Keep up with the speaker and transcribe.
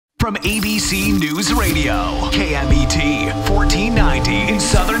From ABC News Radio, KMET 1490 in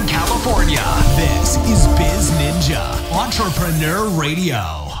Southern California, this is BizNinja Entrepreneur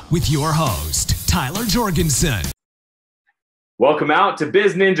Radio with your host, Tyler Jorgensen. Welcome out to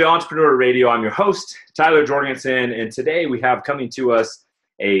BizNinja Entrepreneur Radio. I'm your host, Tyler Jorgensen, and today we have coming to us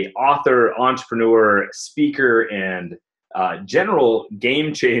a author, entrepreneur, speaker, and general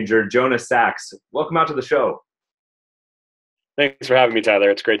game changer, Jonah Sachs. Welcome out to the show. Thanks for having me, Tyler.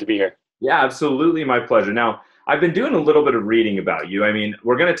 It's great to be here. Yeah, absolutely. My pleasure. Now, I've been doing a little bit of reading about you. I mean,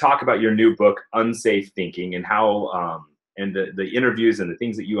 we're going to talk about your new book, Unsafe Thinking, and how, and the interviews and the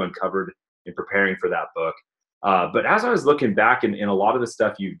things that you uncovered in preparing for that book. But as I was looking back in a lot of the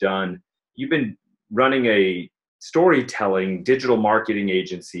stuff you've done, you've been running a storytelling digital marketing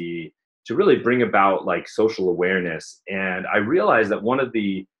agency to really bring about like social awareness. And I realized that one of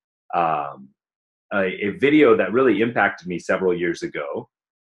the, a video that really impacted me several years ago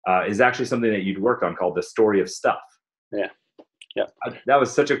is actually something that you'd worked on called The Story of Stuff. Yeah. That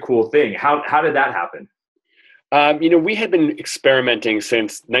was such a cool thing. How did that happen? We had been experimenting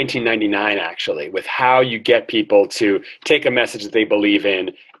since 1999, actually, with how you get people to take a message that they believe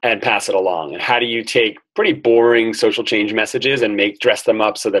in and pass it along. And how do you take pretty boring social change messages and dress them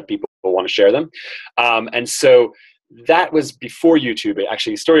up so that people want to share them? And so that was before YouTube.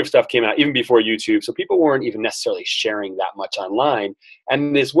 Actually, Story of Stuff came out even before YouTube, so people weren't even necessarily sharing that much online.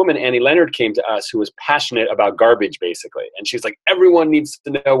 And this woman, Annie Leonard, came to us who was passionate about garbage, basically. And she's like, everyone needs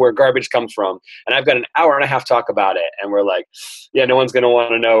to know where garbage comes from. And I've got an hour and a half talk about it. And we're like, yeah, no one's going to want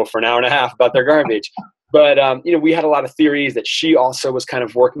to know for an hour and a half about their garbage. But, we had a lot of theories that she also was kind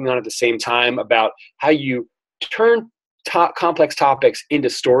of working on at the same time about how you turn complex topics into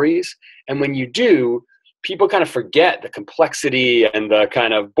stories. And when you do, people kind of forget the complexity and the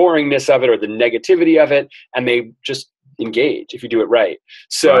kind of boringness of it or the negativity of it, and they just engage if you do it right.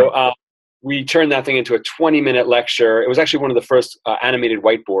 So we turned that thing into a 20-minute lecture. It was actually one of the first animated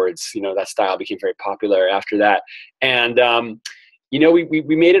whiteboards. That style became very popular after that. And,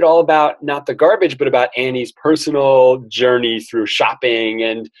 we made it all about not the garbage, but about Annie's personal journey through shopping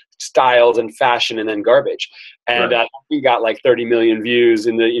and styles and fashion and then garbage. And we got like 30 million views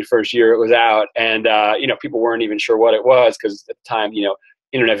in the first year it was out. And, people weren't even sure what it was because at the time,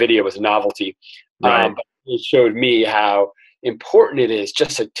 internet video was a novelty. But it showed me how important it is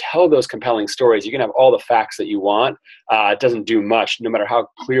just to tell those compelling stories. You can have all the facts that you want. It doesn't do much, no matter how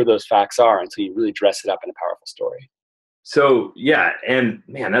clear those facts are, until you really dress it up in a powerful story. So, yeah, and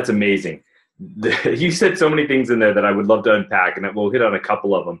man, that's amazing. You said so many things in there that I would love to unpack, and we'll hit on a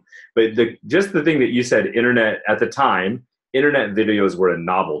couple of them. But just the thing that you said, at the time, internet videos were a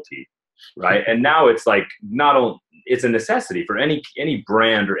novelty, right? And now it's like it's a necessity for any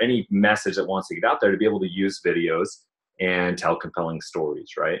brand or any message that wants to get out there to be able to use videos and tell compelling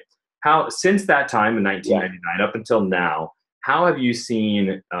stories, right? How since that time in 1999 up until now, how have you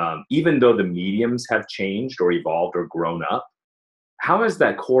seen, even though the mediums have changed or evolved or grown up, how has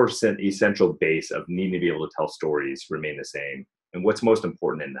that core essential base of needing to be able to tell stories remain the same? And what's most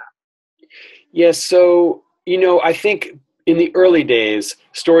important in that? Yeah, so, I think in the early days,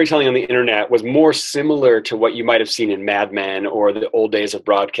 storytelling on the internet was more similar to what you might have seen in Mad Men or the old days of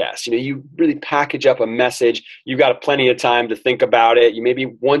broadcast. You really package up a message. You've got plenty of time to think about it. You maybe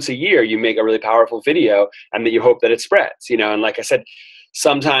once a year, you make a really powerful video and that you hope that it spreads, and like I said,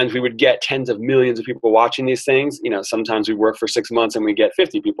 sometimes we would get tens of millions of people watching these things. Sometimes we work for 6 months and we get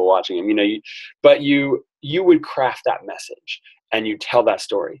 50 people watching them, but you would craft that message and you tell that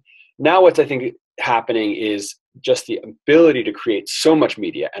story. Now what's I think happening is just the ability to create so much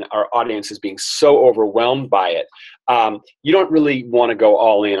media and our audience is being so overwhelmed by it. You don't really want to go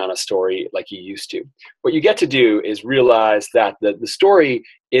all in on a story like you used to. What you get to do is realize that the story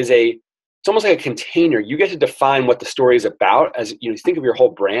is it's almost like a container. You get to define what the story is about as you think of your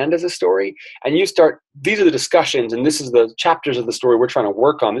whole brand as a story, and these are the discussions and this is the chapters of the story we're trying to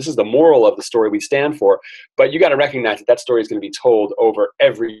work on. This is the moral of the story we stand for. But you got to recognize that story is going to be told over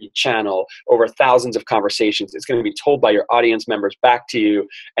every channel, over thousands of conversations. It's going to be told by your audience members back to you,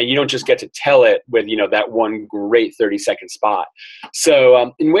 and you don't just get to tell it with that one great 30-second spot.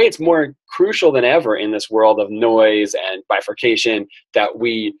 So in a way, it's more crucial than ever in this world of noise and bifurcation that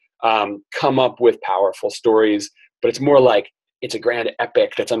we come up with powerful stories, but it's more like it's a grand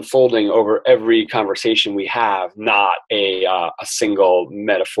epic that's unfolding over every conversation we have, not a single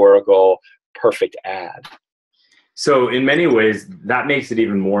metaphorical perfect ad. So in many ways, that makes it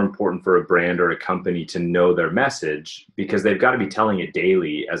even more important for a brand or a company to know their message, because they've got to be telling it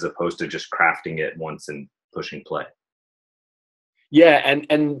daily as opposed to just crafting it once and pushing play. Yeah,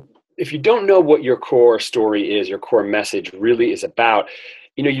 and if you don't know what your core story is, your core message really is about,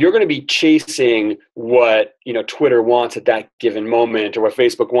 you're going to be chasing what, Twitter wants at that given moment, or what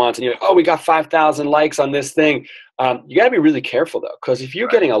Facebook wants. And you're like, oh, we got 5,000 likes on this thing. You got to be really careful though, because if you're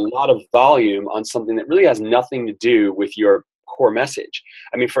getting a lot of volume on something that really has nothing to do with your core message,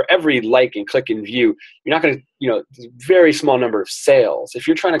 I mean, for every like and click and view, you're not going to, very small number of sales. If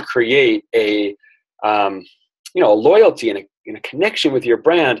you're trying to create a loyalty and a connection with your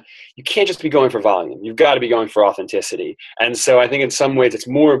brand, you can't just be going for volume. You've got to be going for authenticity. And so I think in some ways it's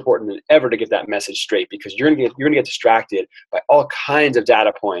more important than ever to get that message straight, because you're going to get distracted by all kinds of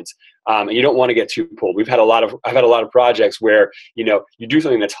data points. And you don't want to get too pulled. I've had a lot of projects where, you do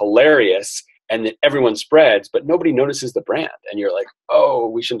something that's hilarious and that everyone spreads, but nobody notices the brand. And you're like, oh,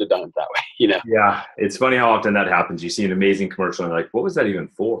 we shouldn't have done it that way, Yeah, it's funny how often that happens. You see an amazing commercial and you're like, what was that even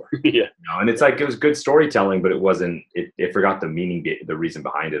for? Yeah. And it's like, it was good storytelling, but it forgot the meaning, the reason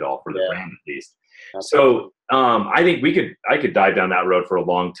behind it all for the brand at least. Absolutely. So I think I could dive down that road for a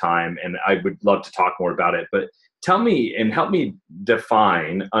long time, and I would love to talk more about it, but tell me and help me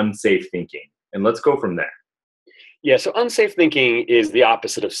define unsafe thinking, and let's go from there. Yeah, so unsafe thinking is the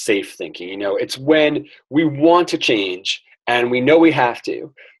opposite of safe thinking. It's when we want to change and we know we have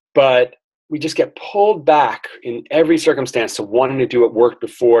to, but we just get pulled back in every circumstance to wanting to do what worked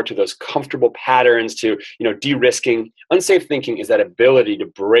before, to those comfortable patterns, to, de-risking. Unsafe thinking is that ability to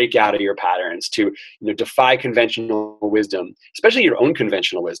break out of your patterns, to, defy conventional wisdom, especially your own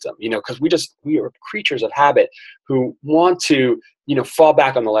conventional wisdom, because we are creatures of habit who want to, fall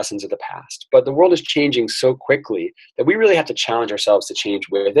back on the lessons of the past. But the world is changing so quickly that we really have to challenge ourselves to change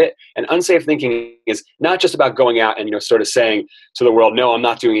with it. And unsafe thinking is not just about going out and, sort of saying to the world, no, I'm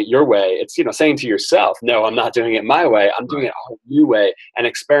not doing it your way. It's, saying to yourself, no, I'm not doing it my way. I'm doing it a whole new way, and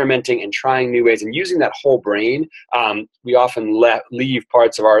experimenting and trying new ways and using that whole brain. We often leave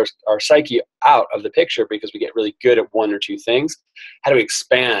parts of our psyche out of the picture because we get really good at one or two things. How do we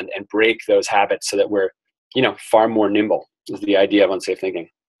expand and break those habits so that we're, far more nimble, is the idea of unsafe thinking.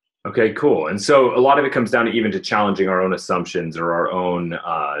 Okay, cool. And so a lot of it comes down to even to challenging our own assumptions or our own,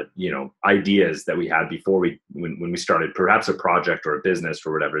 ideas that we had before when we started perhaps a project or a business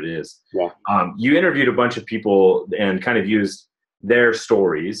or whatever it is. Yeah. You interviewed a bunch of people and kind of used their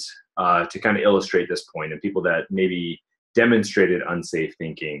stories to kind of illustrate this point, and people that maybe demonstrated unsafe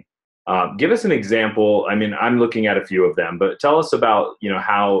thinking. Give us an example. I mean, I'm looking at a few of them, but tell us about,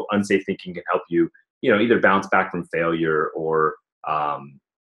 how unsafe thinking can help you, either bounce back from failure or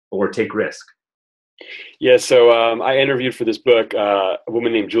take risk. Yeah, so I interviewed for this book a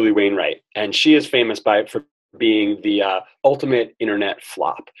woman named Julie Wainwright, and she is famous for being the ultimate internet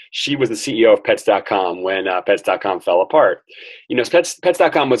flop. She was the CEO of Pets.com when Pets.com fell apart.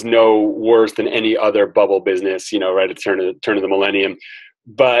 Pets.com was no worse than any other bubble business, right at the turn of the millennium.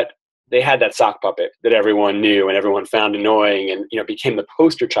 But they had that sock puppet that everyone knew and everyone found annoying, and became the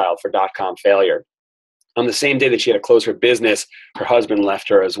poster child for .com failure. On the same day that she had to close her business, her husband left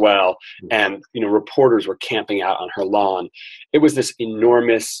her as well. And, reporters were camping out on her lawn. It was this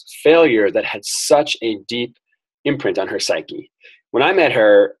enormous failure that had such a deep imprint on her psyche. When I met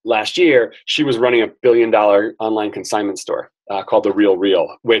her last year, she was running $1 billion online consignment store called The Real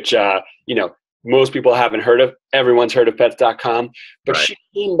Real, which, most people haven't heard of. Everyone's heard of Pets.com. But Right. She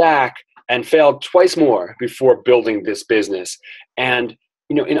came back and failed twice more before building this business. And,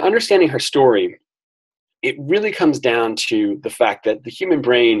 in understanding her story, it really comes down to the fact that the human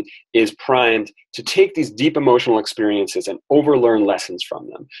brain is primed to take these deep emotional experiences and overlearn lessons from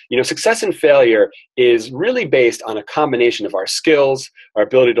them. Success and failure is really based on a combination of our skills, our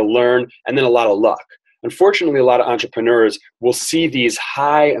ability to learn, and then a lot of luck. Unfortunately, a lot of entrepreneurs will see these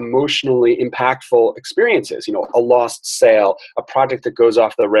high emotionally impactful experiences, a lost sale, a project that goes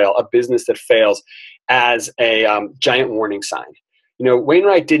off the rail, a business that fails, as a giant warning sign.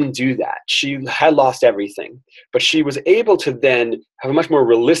 Wainwright didn't do that. She had lost everything, but she was able to then have a much more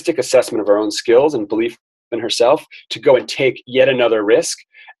realistic assessment of her own skills and belief in herself to go and take yet another risk.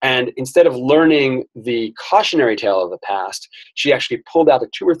 And instead of learning the cautionary tale of the past, she actually pulled out the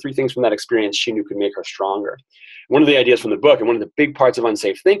 2 or 3 things from that experience she knew could make her stronger. One of the ideas from the book, and one of the big parts of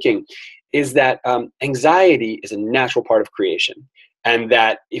unsafe thinking, is that anxiety is a natural part of creation. And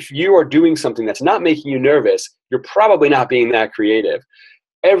that if you are doing something that's not making you nervous, you're probably not being that creative.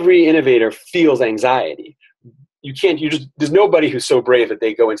 Every innovator feels anxiety. There's nobody who's so brave that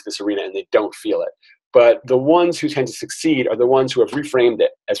they go into this arena and they don't feel it. But the ones who tend to succeed are the ones who have reframed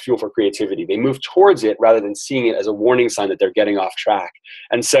it as fuel for creativity. They move towards it rather than seeing it as a warning sign that they're getting off track.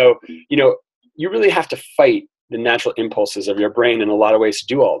 And so, you really have to fight the natural impulses of your brain in a lot of ways to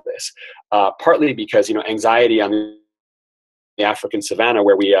do all this. Partly because, anxiety on the African savannah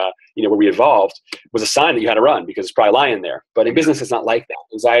where we, where we evolved, was a sign that you had to run because it's probably a lion there. But in business, it's not like that.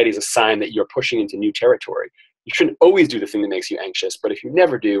 Anxiety is a sign that you're pushing into new territory. You shouldn't always do the thing that makes you anxious, but if you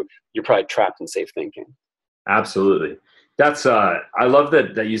never do, you're probably trapped in safe thinking. Absolutely. That's I love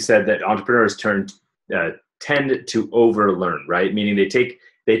that you said that entrepreneurs tend to overlearn, right? Meaning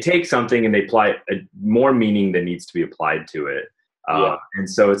they take something and they apply more meaning than needs to be applied to it. And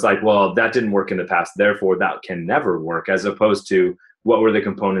so it's like, well, that didn't work in the past, therefore that can never work, as opposed to what were the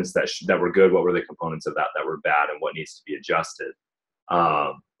components that were good, what were the components of that were bad, and what needs to be adjusted.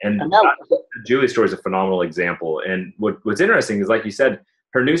 Julie's story is a phenomenal example. And what's interesting is, like you said,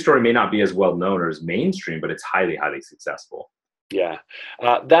 her news story may not be as well known or as mainstream, but it's highly, highly successful. Yeah.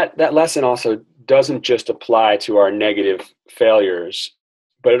 That lesson also doesn't just apply to our negative failures,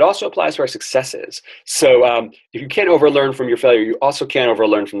 but it also applies to our successes. So if you can't overlearn from your failure, you also can't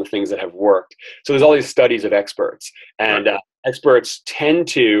overlearn from the things that have worked. So there's all these studies of experts, and experts tend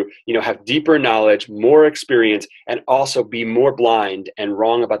to, have deeper knowledge, more experience, and also be more blind and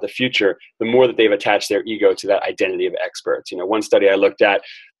wrong about the future the more that they've attached their ego to that identity of experts. One study I looked at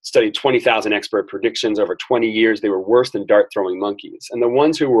studied 20,000 expert predictions over 20 years. They were worse than dart throwing monkeys. And the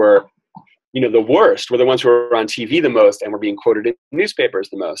ones who were the worst were the ones who were on TV the most and were being quoted in newspapers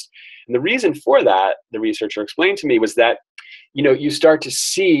the most. And the reason for that, the researcher explained to me, was that, you start to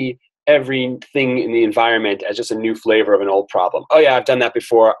see everything in the environment as just a new flavor of an old problem. Oh yeah, I've done that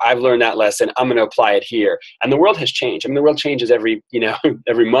before. I've learned that lesson. I'm going to apply it here. And the world has changed. I mean, the world changes every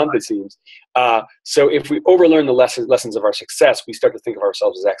month, it seems. So if we overlearn the lessons of our success, we start to think of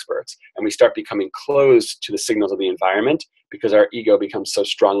ourselves as experts, and we start becoming closed to the signals of the environment because our ego becomes so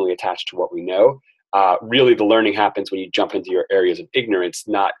strongly attached to what we know. Really, the learning happens when you jump into your areas of ignorance,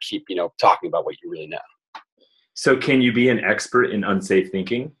 not keep, talking about what you really know. So can you be an expert in unsafe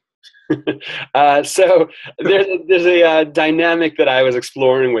thinking? So there's a dynamic that I was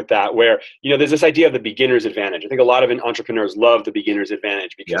exploring with that, where, there's this idea of the beginner's advantage. I think a lot of entrepreneurs love the beginner's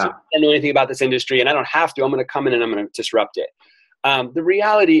advantage because I don't know anything about this industry and I don't have to. I'm going to come in and I'm going to disrupt it. The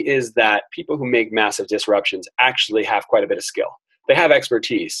reality is that people who make massive disruptions actually have quite a bit of skill. They have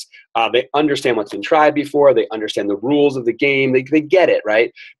expertise. They understand what's been tried before. They understand the rules of the game. They get it,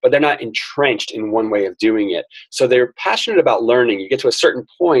 right? But they're not entrenched in one way of doing it. So they're passionate about learning. You get to a certain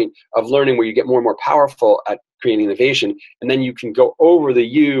point of learning where you get more and more powerful at creating innovation, and then you can go over the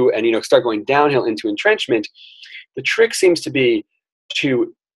U and start going downhill into entrenchment. The trick seems to be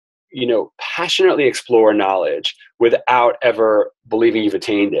to passionately explore knowledge without ever believing you've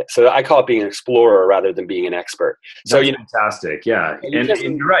attained it. So I call it being an explorer rather than being an expert. That's fantastic. Yeah. And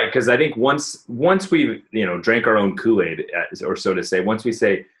you're right. Because I think once we, drank our own Kool-Aid, or so to say, once we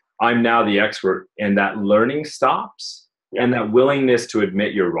say, I'm now the expert, and that learning stops, and that willingness to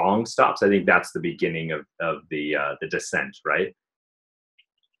admit you're wrong stops, I think that's the beginning of the descent, right?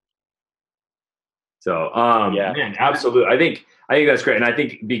 So, man, absolutely. I think that's great. And I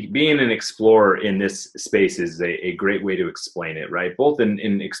think being an explorer in this space is a great way to explain it, right? Both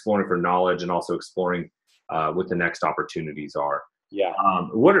in exploring for knowledge and also exploring what the next opportunities are. Yeah.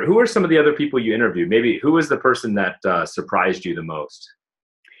 Who are some of the other people you interviewed? Maybe who was the person that surprised you the most?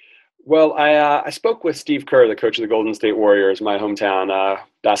 Well, I spoke with Steve Kerr, the coach of the Golden State Warriors, my hometown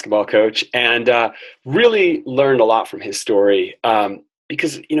basketball coach, and really learned a lot from his story.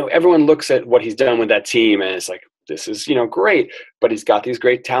 Because, everyone looks at what he's done with that team and it's like, this is, great, but he's got these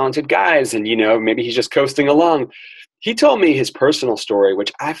great talented guys and, maybe he's just coasting along. He told me his personal story,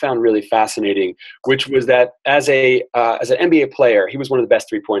 which I found really fascinating, which was that as an NBA player, he was one of the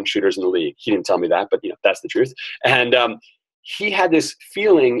best 3-point shooters in the league. He didn't tell me that, but, that's the truth. And he had this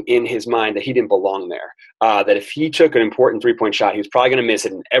feeling in his mind that he didn't belong there, that if he took an important 3-point shot, he was probably going to miss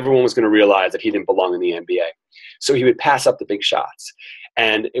it and everyone was going to realize that he didn't belong in the NBA. So he would pass up the big shots.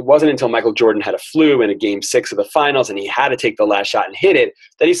 And it wasn't until Michael Jordan had a flu in a game 6 of the finals and he had to take the last shot and hit it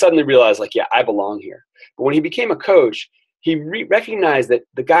that he suddenly realized, like, yeah, I belong here. But when he became a coach, he recognized that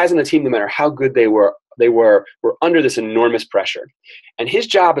the guys on the team, no matter how good they were under this enormous pressure. And his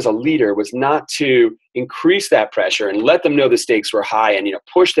job as a leader was not to increase that pressure and let them know the stakes were high and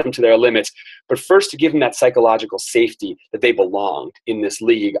push them to their limits, but first to give them that psychological safety that they belonged in this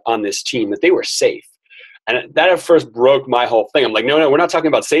league, on this team, that they were safe. And that at first broke my whole thing. I'm like, no, we're not talking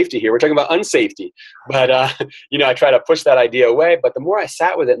about safety here. We're talking about unsafety. But, I try to push that idea away. But the more I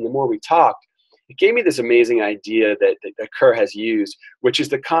sat with it and the more we talked, it gave me this amazing idea that Kerr has used, which is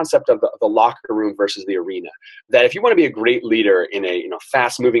the concept of the locker room versus the arena. That if you want to be a great leader in a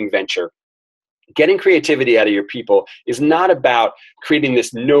fast-moving venture, getting creativity out of your people is not about creating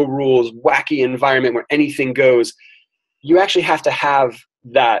this no-rules, wacky environment where anything goes. You actually have to have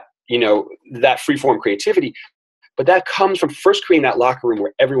that, that free-form creativity. But that comes from first creating that locker room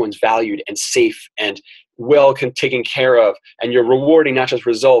where everyone's valued and safe and taken care of, and you're rewarding not just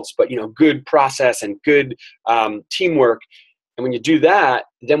results, but good process and good teamwork. And when you do that,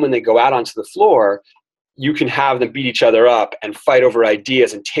 then when they go out onto the floor, you can have them beat each other up and fight over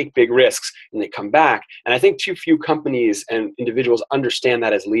ideas and take big risks, and they come back. And I think too few companies and individuals understand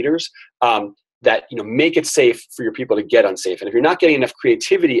that as leaders, that make it safe for your people to get unsafe. And if you're not getting enough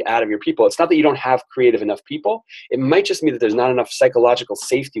creativity out of your people, it's not that you don't have creative enough people. It might just mean that there's not enough psychological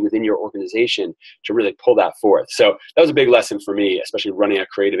safety within your organization to really pull that forth. So that was a big lesson for me, especially running a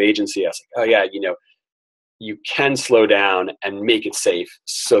creative agency. I was like, oh yeah, you can slow down and make it safe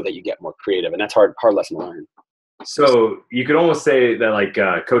so that you get more creative. And that's hard lesson to learn. So you could almost say that like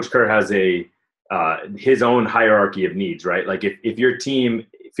Coach Kerr has his own hierarchy of needs, right? Like if your team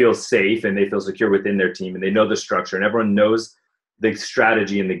feels safe and they feel secure within their team and they know the structure and everyone knows the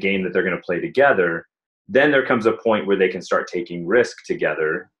strategy and the game that they're going to play together, then there comes a point where they can start taking risk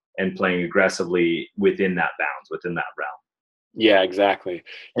together and playing aggressively within that bounds, within that realm. Yeah, exactly.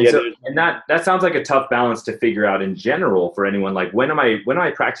 And so, and that sounds like a tough balance to figure out in general for anyone. Like when am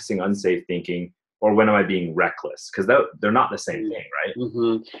I practicing unsafe thinking, or when am I being reckless? Because they're not the same thing, right?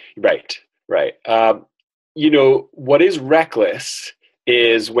 Mm-hmm. Right. What is reckless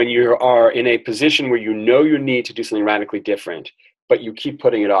is when you are in a position where you need to do something radically different, but you keep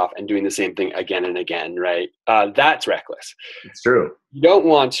putting it off and doing the same thing again and again, right? That's reckless. It's true. You don't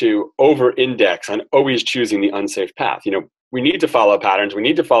want to over-index on always choosing the unsafe path. We need to follow patterns. We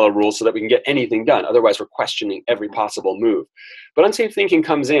need to follow rules so that we can get anything done. Otherwise, we're questioning every possible move. But unsafe thinking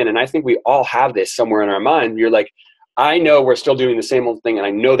comes in, and I think we all have this somewhere in our mind. You're like, I know we're still doing the same old thing, and I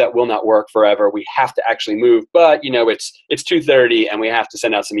know that will not work forever. We have to actually move, but it's 2:30, and we have to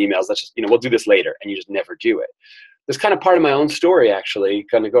send out some emails. Let's just we'll do this later, and you just never do it. This kind of part of my own story, actually,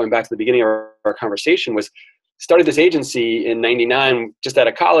 kind of going back to the beginning of our conversation, was started this agency in '99, just out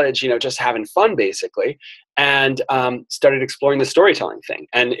of college, just having fun basically, and started exploring the storytelling thing.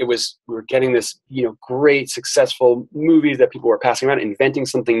 And we were getting this, great successful movies that people were passing around, inventing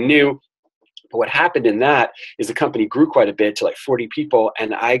something new. But what happened in that is the company grew quite a bit to like 40 people,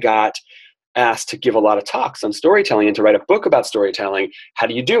 and I got asked to give a lot of talks on storytelling and to write a book about storytelling. How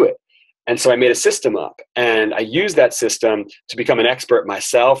do you do it? And so I made a system up, and I used that system to become an expert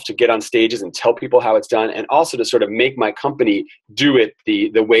myself, to get on stages and tell people how it's done, and also to sort of make my company do it the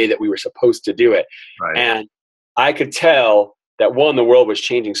way that we were supposed to do it. Right. And I could tell that, one, the world was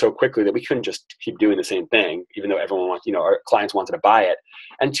changing so quickly that we couldn't just keep doing the same thing, even though everyone wanted, our clients wanted to buy it.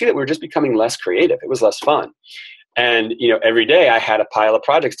 And two, that we were just becoming less creative. It was less fun. And, every day I had a pile of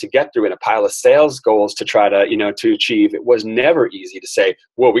projects to get through and a pile of sales goals to try to, to achieve. It was never easy to say,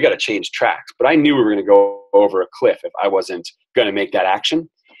 well, we got to change tracks. But I knew we were going to go over a cliff if I wasn't going to make that action.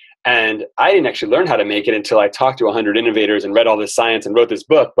 And I didn't actually learn how to make it until I talked to 100 innovators and read all this science and wrote this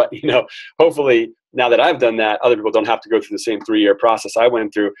book. But, hopefully now that I've done that, other people don't have to go through the same 3-year process I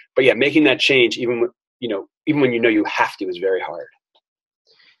went through. But yeah, making that change, even when you have to, is very hard.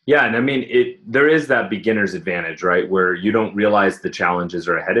 Yeah, and I mean, there is that beginner's advantage, right, where you don't realize the challenges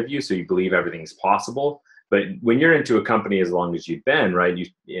are ahead of you, so you believe everything's possible. But when you're into a company as long as you've been, right,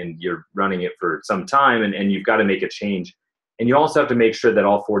 and you're running it for some time, and you've got to make a change, and you also have to make sure that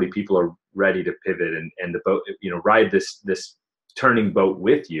all 40 people are ready to pivot and the boat, ride this turning boat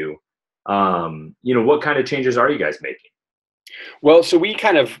with you. What kind of changes are you guys making? Well, so we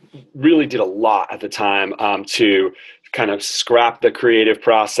kind of really did a lot at the time to kind of scrap the creative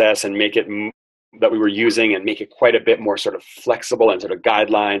process and make it that we were using and make it quite a bit more sort of flexible and sort of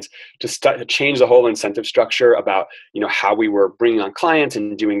guidelines to change the whole incentive structure about, how we were bringing on clients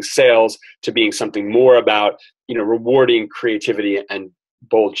and doing sales to being something more about, rewarding creativity and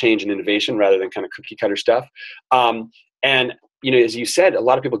bold change and innovation rather than kind of cookie cutter stuff. And as you said, a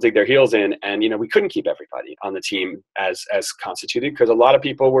lot of people dig their heels in, and, we couldn't keep everybody on the team as constituted because a lot of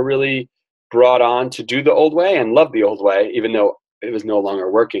people were really brought on to do the old way and love the old way, even though it was no longer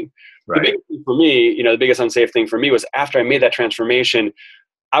working. Right. The biggest thing for me, the biggest unsafe thing for me was after I made that transformation,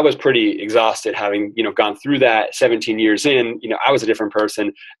 I was pretty exhausted having, gone through that 17 years in, I was a different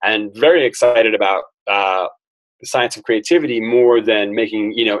person and very excited about the science of creativity more than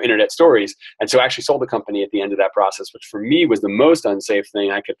making, internet stories. And so I actually sold the company at the end of that process, which for me was the most unsafe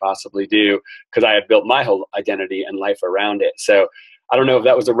thing I could possibly do because I had built my whole identity and life around it. So I don't know if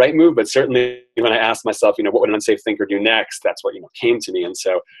that was the right move, but certainly when I asked myself, what would an unsafe thinker do next? That's what, came to me. And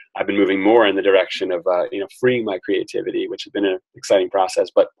so I've been moving more in the direction of, freeing my creativity, which has been an exciting process,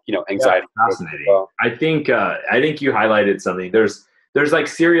 but, anxiety. Yeah, fascinating. Well. I think you highlighted something. There's like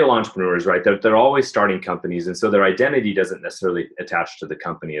serial entrepreneurs, right? They're always starting companies. And so their identity doesn't necessarily attach to the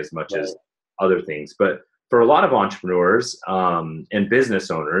company as much as other things. But for a lot of entrepreneurs and business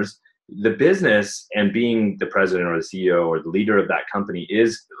owners, the business and being the president or the CEO or the leader of that company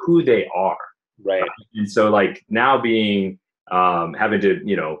is who they are. Right. And so like now being, having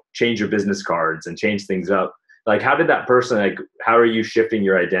to, change your business cards and change things up. Like, how did that person, like, how are you shifting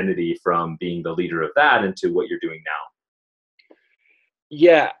your identity from being the leader of that into what you're doing now?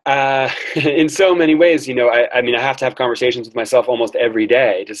 Yeah, in so many ways, I mean, I have to have conversations with myself almost every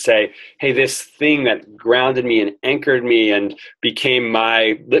day to say, hey, this thing that grounded me and anchored me and became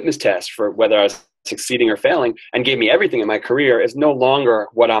my litmus test for whether I was succeeding or failing and gave me everything in my career is no longer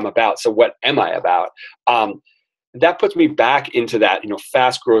what I'm about. So what am I about? That puts me back into that,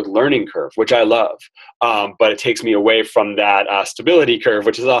 fast growth learning curve, which I love. But it takes me away from that stability curve,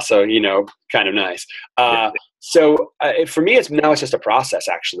 which is also, kind of nice. So for me, it's just a process,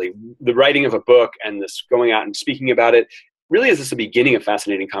 actually. The writing of a book and this going out and speaking about it really is just the beginning of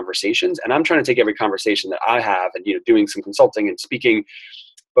fascinating conversations. And I'm trying to take every conversation that I have and, doing some consulting and speaking,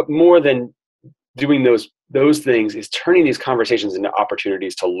 but more than doing those things is turning these conversations into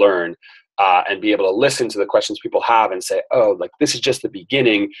opportunities to learn and be able to listen to the questions people have and say, oh, like this is just the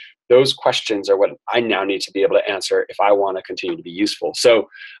beginning. Those questions are what I now need to be able to answer if I want to continue to be useful. So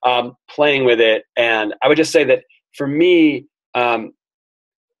playing with it. And I would just say that for me, I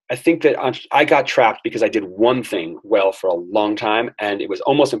think that I got trapped because I did one thing well for a long time and it was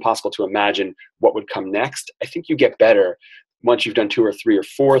almost impossible to imagine what would come next. I think you get better once you've done 2 or 3 or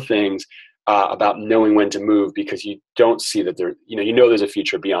 4 things about knowing when to move, because you don't see that there's a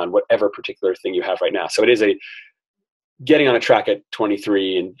future beyond whatever particular thing you have right now. So it is getting on a track at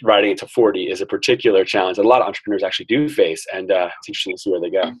 23 and riding it to 40 is a particular challenge that a lot of entrepreneurs actually do face. And it's interesting to see where they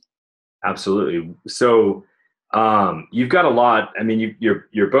go. Absolutely. So you've got a lot. I mean,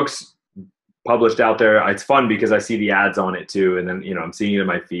 your book's published out there. It's fun because I see the ads on it too. And then, I'm seeing it in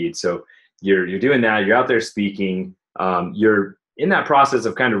my feed. So you're doing that. You're out there speaking. You're in that process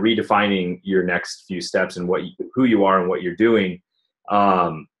of kind of redefining your next few steps and who you are and what you're doing.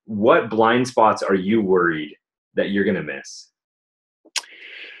 What blind spots are you worried that you're going to miss?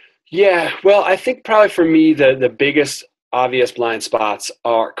 Yeah, well, I think probably for me, the biggest obvious blind spots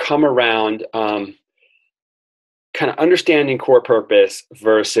come around kind of understanding core purpose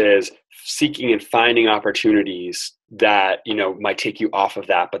versus seeking and finding opportunities that, might take you off of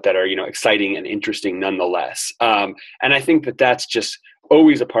that, but that are, exciting and interesting nonetheless. And I think that that's just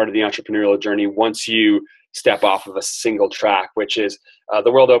always a part of the entrepreneurial journey. Once you step off of a single track, which is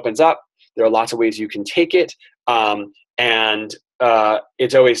the world opens up, there are lots of ways you can take it. And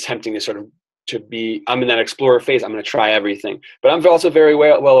it's always tempting I'm in that explorer phase. I'm going to try everything, but I'm also very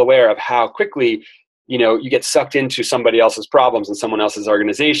well aware of how quickly you get sucked into somebody else's problems and someone else's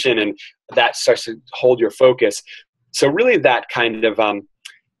organization, and that starts to hold your focus. So really that kind of,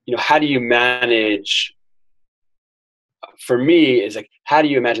 how do you manage, for me, is like, how do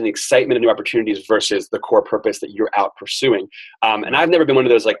you imagine the excitement of new opportunities versus the core purpose that you're out pursuing? And I've never been one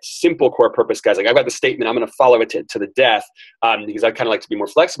of those like simple core purpose guys. Like I've got the statement, I'm going to follow it to the death because I kind of like to be more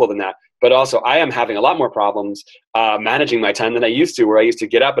flexible than that. But also I am having a lot more problems managing my time than I used to, where I used to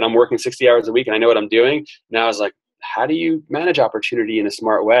get up and I'm working 60 hours a week and I know what I'm doing. Now I was like, how do you manage opportunity in a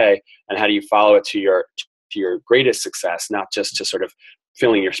smart way? And how do you follow it to your greatest success, not just to sort of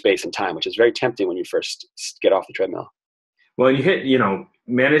filling your space and time, which is very tempting when you first get off the treadmill. Well, you hit,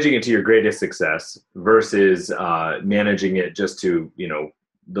 managing it to your greatest success versus managing it just to,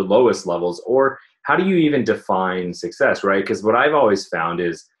 the lowest levels, or how do you even define success, right? Because what I've always found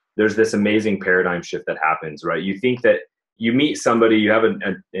is there's this amazing paradigm shift that happens, right? You think that you meet somebody, you have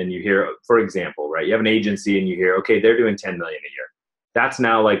and you hear, for example, right? You have an agency and you hear, okay, they're doing 10 million a year. That's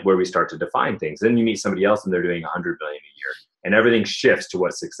now like where we start to define things. Then you meet somebody else and they're doing 100 million a year, and everything shifts to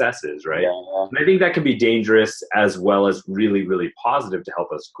what success is, right? Yeah. And I think that can be dangerous as well as really, really positive to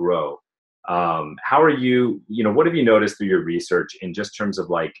help us grow. How are you, what have you noticed through your research in just terms of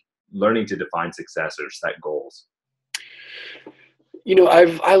like learning to define success or set goals?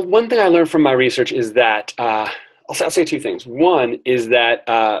 One thing I learned from my research is that, I'll say 2 things. One is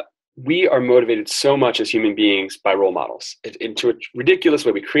that we are motivated so much as human beings by role models into a ridiculous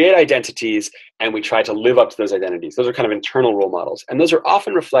way. We create identities and we try to live up to those identities. Those are kind of internal role models. And those are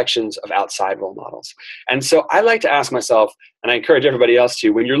often reflections of outside role models. And so I like to ask myself, and I encourage everybody else to,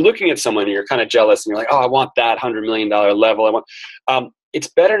 when you're looking at someone and you're kind of jealous and you're like, oh, I want that $100 million level. It's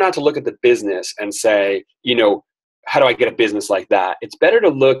better not to look at the business and say, how do I get a business like that? It's better to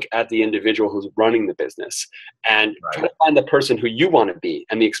look at the individual who's running the business and try to find the person who you want to be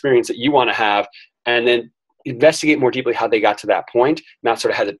and the experience that you want to have, and then investigate more deeply how they got to that point, not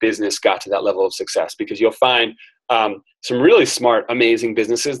sort of how the business got to that level of success. Because you'll find some really smart, amazing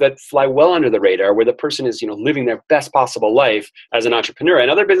businesses that fly well under the radar, where the person is, living their best possible life as an entrepreneur, and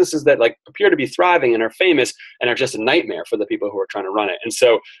other businesses that like appear to be thriving and are famous and are just a nightmare for the people who are trying to run it. And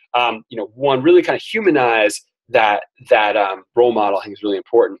so, one, really kind of humanize that role model, I think, is really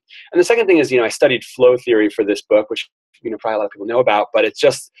important. And the second thing is, I studied flow theory for this book, which probably a lot of people know about, but it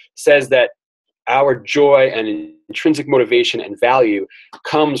just says that our joy and intrinsic motivation and value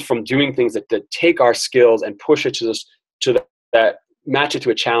comes from doing things that take our skills and push it that match it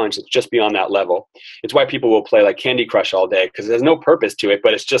to a challenge that's just beyond that level. It's why people will play like Candy Crush all day, because there's no purpose to it,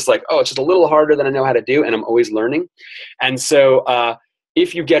 but it's just like, it's just a little harder than I know how to do, and I'm always learning. And so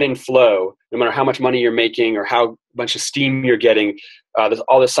if you get in flow, no matter how much money you're making or how much of steam you're getting, there's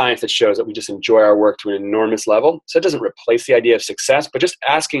all the science that shows that we just enjoy our work to an enormous level. So it doesn't replace the idea of success, but just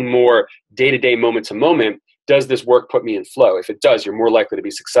asking more day-to-day, moment-to-moment, does this work put me in flow? If it does, you're more likely to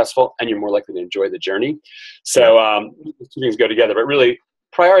be successful and you're more likely to enjoy the journey. So these two things go together, but really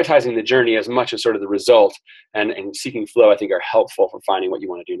prioritizing the journey as much as sort of the result and seeking flow, I think, are helpful for finding what you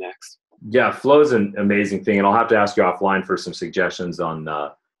want to do next. Yeah, flow is an amazing thing. And I'll have to ask you offline for some suggestions on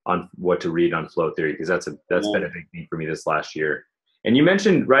what to read on flow theory, because that's been a big thing for me this last year. And you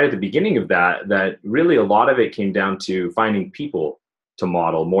mentioned right at the beginning of that really a lot of it came down to finding people to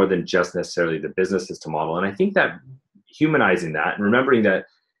model more than just necessarily the businesses to model. And I think that humanizing that and remembering that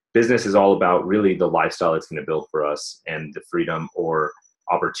business is all about really the lifestyle it's going to build for us and the freedom or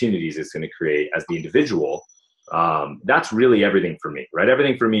opportunities it's going to create as the individual. That's really everything for me, right?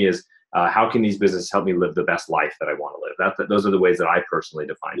 Everything for me is how can these businesses help me live the best life that I want to live? Those are the ways that I personally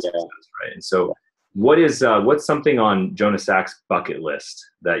define success, right? And so what's something on Jonah Sachs' bucket list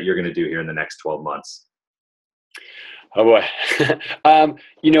that you're going to do here in the next 12 months? Oh boy. I've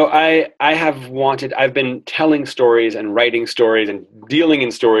been telling stories and writing stories and dealing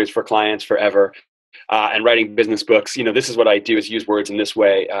in stories for clients forever, and writing business books. This is what I do, is use words in this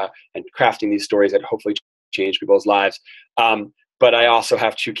way, and crafting these stories that hopefully change people's lives. But I also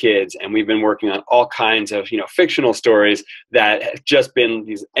have 2 kids, and we've been working on all kinds of, fictional stories that have just been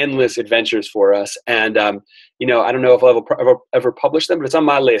these endless adventures for us. And, I don't know if I'll ever publish them, but it's on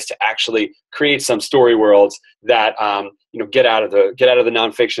my list to actually create some story worlds that, get out of the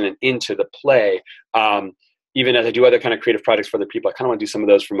nonfiction and into the play. Even as I do other kind of creative projects for other people, I kind of want to do some of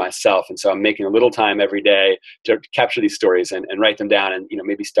those for myself. And so I'm making a little time every day to capture these stories and write them down and,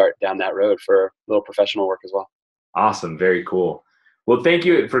 maybe start down that road for a little professional work as well. Awesome. Very cool. Well, thank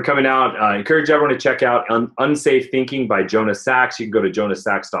you for coming out. I encourage everyone to check out Unsafe Thinking by Jonah Sachs. You can go to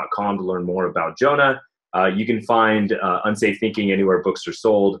jonahsachs.com to learn more about Jonah. You can find Unsafe Thinking anywhere books are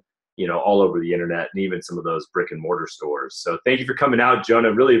sold, all over the internet and even some of those brick and mortar stores. So thank you for coming out,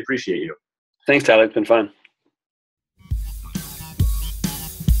 Jonah. Really appreciate you. Thanks, Tyler. It's been fun.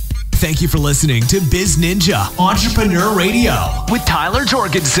 Thank you for listening to BizNinja Entrepreneur Radio with Tyler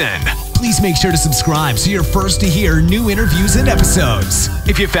Jorgensen. Please make sure to subscribe so you're first to hear new interviews and episodes.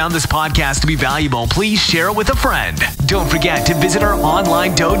 If you found this podcast to be valuable, please share it with a friend. Don't forget to visit our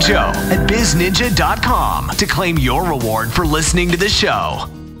online dojo at bizninja.com to claim your reward for listening to the show.